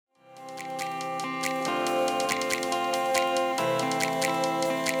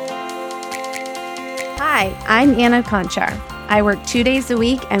Hi, I'm Anna Conchar. I work 2 days a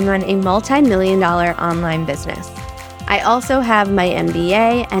week and run a multi-million-dollar online business. I also have my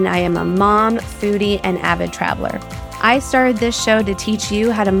MBA, and I am a mom, foodie, and avid traveler. I started this show to teach you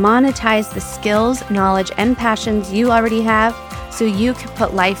how to monetize the skills, knowledge, and passions you already have so you can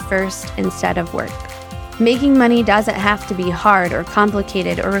put life first instead of work. Making money doesn't have to be hard or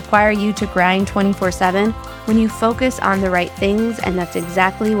complicated or require you to grind 24/7 when you focus on the right things, and that's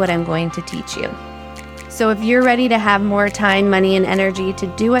exactly what I'm going to teach you. So if you're ready to have more time, money, and energy to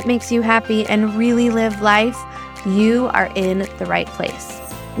do what makes you happy and really live life, you are in the right place.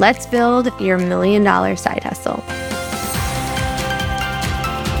 Let's build your $1 million side hustle.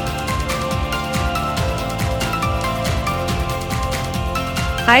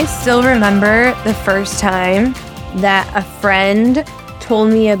 I still remember the first time that a friend told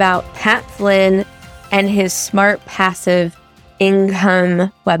me about Pat Flynn and his Smart Passive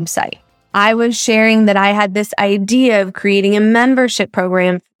Income website. I was sharing that I had this idea of creating a membership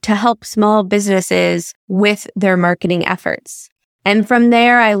program to help small businesses with their marketing efforts. And from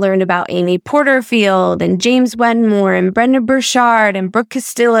there, I learned about Amy Porterfield and James Wedmore and Brendon Burchard and Brooke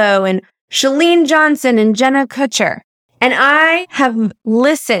Castillo and Chalene Johnson and Jenna Kutcher. And I have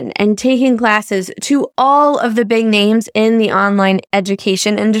listened and taken classes to all of the big names in the online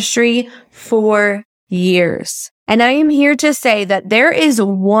education industry for years. And I am here to say that there is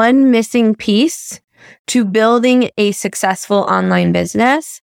one missing piece to building a successful online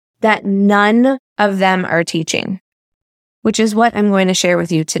business that none of them are teaching, which is what I'm going to share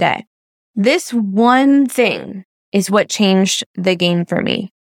with you today. This one thing is what changed the game for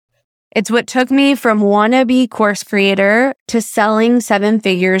me. It's what took me from wannabe course creator to selling 7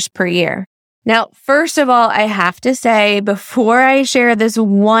 figures per year. Now, first of all, I have to say, before I share this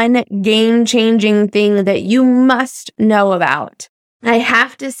one game-changing thing that you must know about, I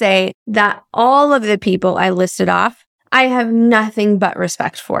have to say that all of the people I listed off, I have nothing but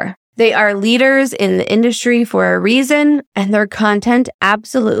respect for. They are leaders in the industry for a reason, and their content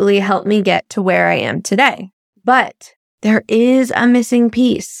absolutely helped me get to where I am today. But there is a missing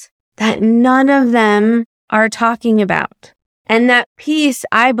piece that none of them are talking about. And that piece,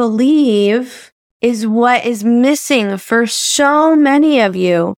 I believe, is what is missing for so many of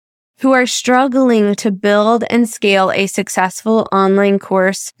you who are struggling to build and scale a successful online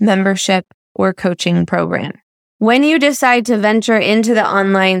course, membership, or coaching program. When you decide to venture into the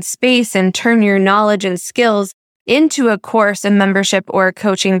online space and turn your knowledge and skills into a course, a membership, or a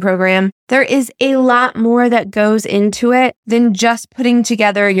coaching program, there is a lot more that goes into it than just putting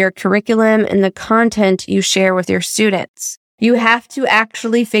together your curriculum and the content you share with your students. You have to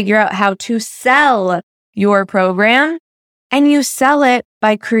actually figure out how to sell your program, and you sell it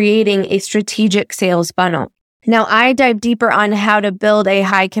by creating a strategic sales funnel. Now, I dive deeper on how to build a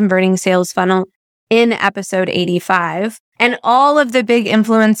high converting sales funnel in episode 85. And all of the big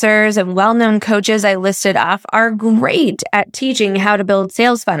influencers and well-known coaches I listed off are great at teaching how to build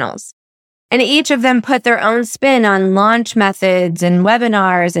sales funnels. And each of them put their own spin on launch methods and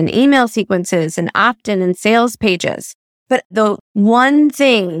webinars and email sequences and opt-in and sales pages. But the one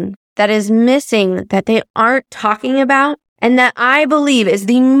thing that is missing that they aren't talking about, and that I believe is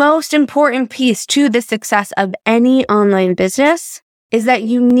the most important piece to the success of any online business, is that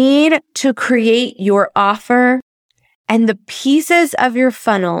you need to create your offer and the pieces of your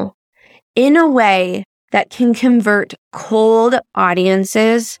funnel in a way that can convert cold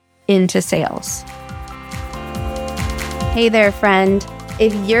audiences into sales. Hey there, friend.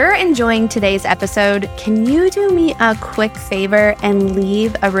 If you're enjoying today's episode, can you do me a quick favor and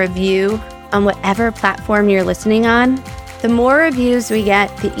leave a review on whatever platform you're listening on? The more reviews we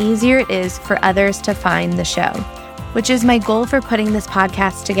get, the easier it is for others to find the show, which is my goal for putting this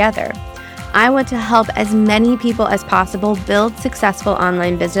podcast together. I want to help as many people as possible build successful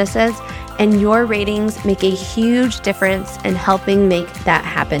online businesses, and your ratings make a huge difference in helping make that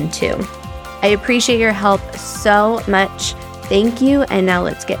happen too. I appreciate your help so much. Thank you, and now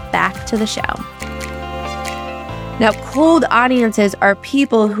let's get back to the show. Now, cold audiences are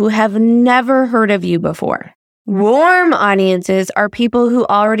people who have never heard of you before. Warm audiences are people who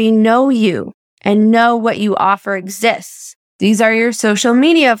already know you and know what you offer exists. These are your social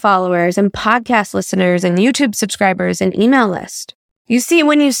media followers and podcast listeners and YouTube subscribers and email list. You see,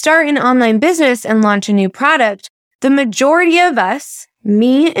 when you start an online business and launch a new product, the majority of us,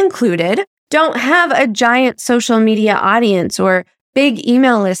 me included, don't have a giant social media audience or big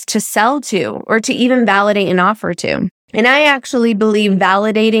email list to sell to or to even validate an offer to. And I actually believe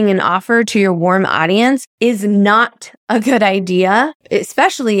validating an offer to your warm audience is not a good idea,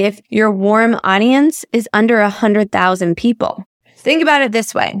 especially if your warm audience is under 100,000 people. Think about it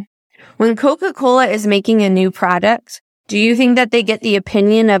this way. When Coca-Cola is making a new product, do you think that they get the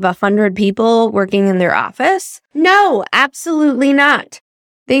opinion of 100 people working in their office? No, absolutely not.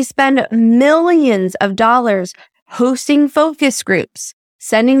 They spend millions of dollars hosting focus groups,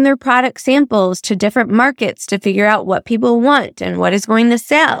 sending their product samples to different markets to figure out what people want and what is going to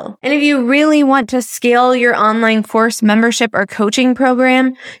sell. And if you really want to scale your online course, membership, or coaching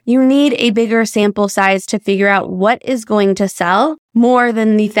program, you need a bigger sample size to figure out what is going to sell more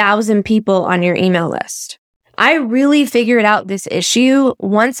than the 1,000 people on your email list. I really figured out this issue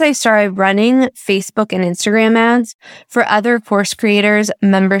once I started running Facebook and Instagram ads for other course creators,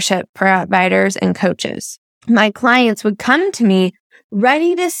 membership providers, and coaches. My clients would come to me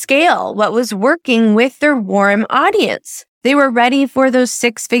ready to scale what was working with their warm audience. They were ready for those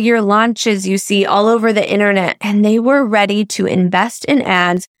 6-figure launches you see all over the internet, and they were ready to invest in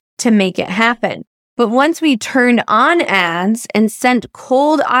ads to make it happen. But once we turned on ads and sent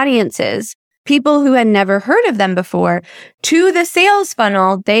cold audiences, people who had never heard of them before, to the sales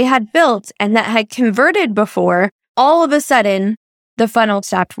funnel they had built and that had converted before, all of a sudden, the funnel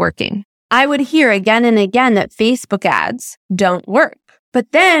stopped working. I would hear again and again that Facebook ads don't work.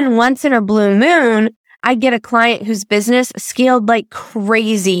 But then once in a blue moon, I'd get a client whose business scaled like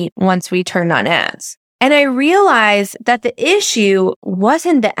crazy once we turned on ads. And I realized that the issue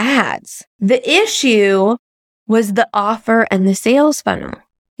wasn't the ads. The issue was the offer and the sales funnel.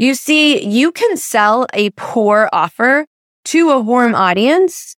 You see, you can sell a poor offer to a warm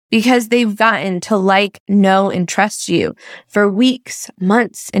audience because they've gotten to like, know, and trust you for weeks,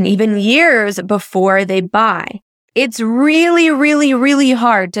 months, and even years before they buy. It's really, really, really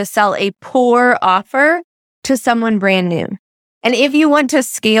hard to sell a poor offer to someone brand new. And if you want to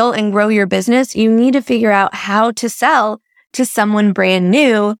scale and grow your business, you need to figure out how to sell to someone brand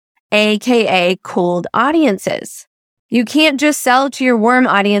new, aka cold audiences. You can't just sell to your warm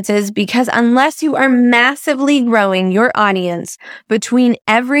audiences because unless you are massively growing your audience between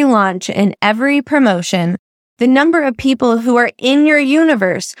every launch and every promotion, the number of people who are in your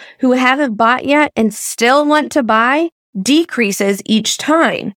universe who haven't bought yet and still want to buy decreases each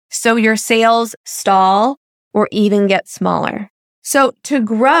time. So your sales stall or even get smaller. So to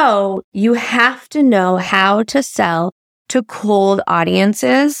grow, you have to know how to sell to cold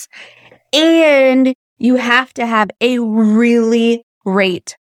audiences, and you have to have a really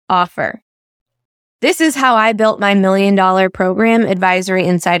great offer. This is how I built my $1 million program, Advisory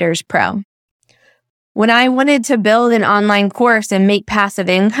Insiders Pro. When I wanted to build an online course and make passive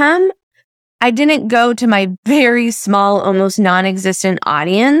income, I didn't go to my very small, almost non-existent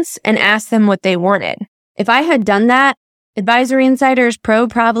audience and ask them what they wanted. If I had done that, Advisory Insiders Pro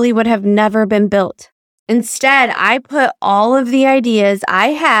probably would have never been built. Instead, I put all of the ideas I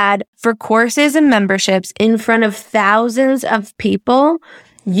had for courses and memberships in front of thousands of people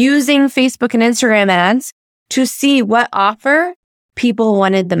using Facebook and Instagram ads to see what offer people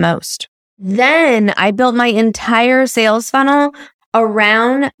wanted the most. Then I built my entire sales funnel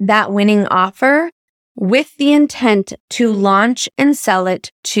around that winning offer with the intent to launch and sell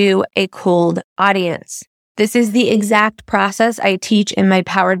it to a cold audience. This is the exact process I teach in my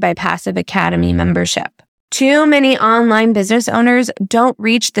Powered by Passive Academy membership. Too many online business owners don't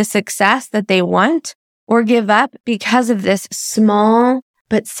reach the success that they want or give up because of this small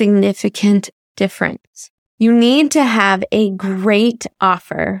but significant difference. You need to have a great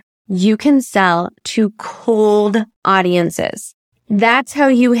offer you can sell to cold audiences. That's how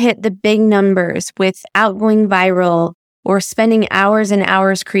you hit the big numbers without going viral or spending hours and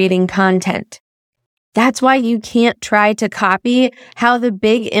hours creating content. That's why you can't try to copy how the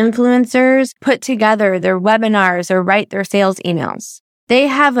big influencers put together their webinars or write their sales emails. They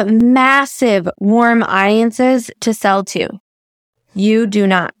have massive warm audiences to sell to. You do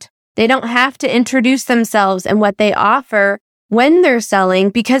not. They don't have to introduce themselves and what they offer when they're selling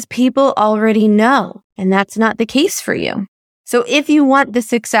because people already know, and that's not the case for you. So if you want the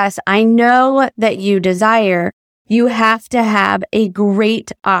success I know that you desire, you have to have a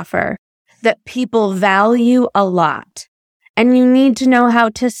great offer that people value a lot. And you need to know how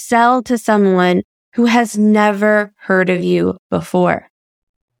to sell to someone who has never heard of you before.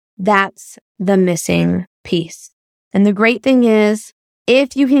 That's the missing piece. And the great thing is,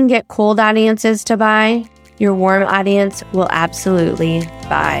 if you can get cold audiences to buy, your warm audience will absolutely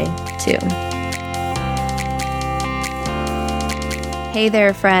buy too. Hey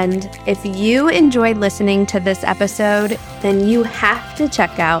there, friend. If you enjoyed listening to this episode, then you have to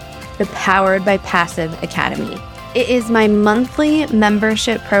check out the Powered by Passive Academy. It is my monthly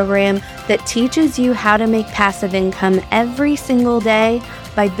membership program that teaches you how to make passive income every single day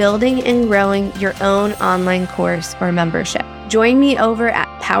by building and growing your own online course or membership. Join me over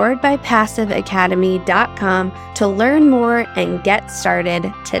at poweredbypassiveacademy.com to learn more and get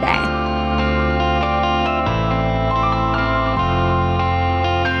started today.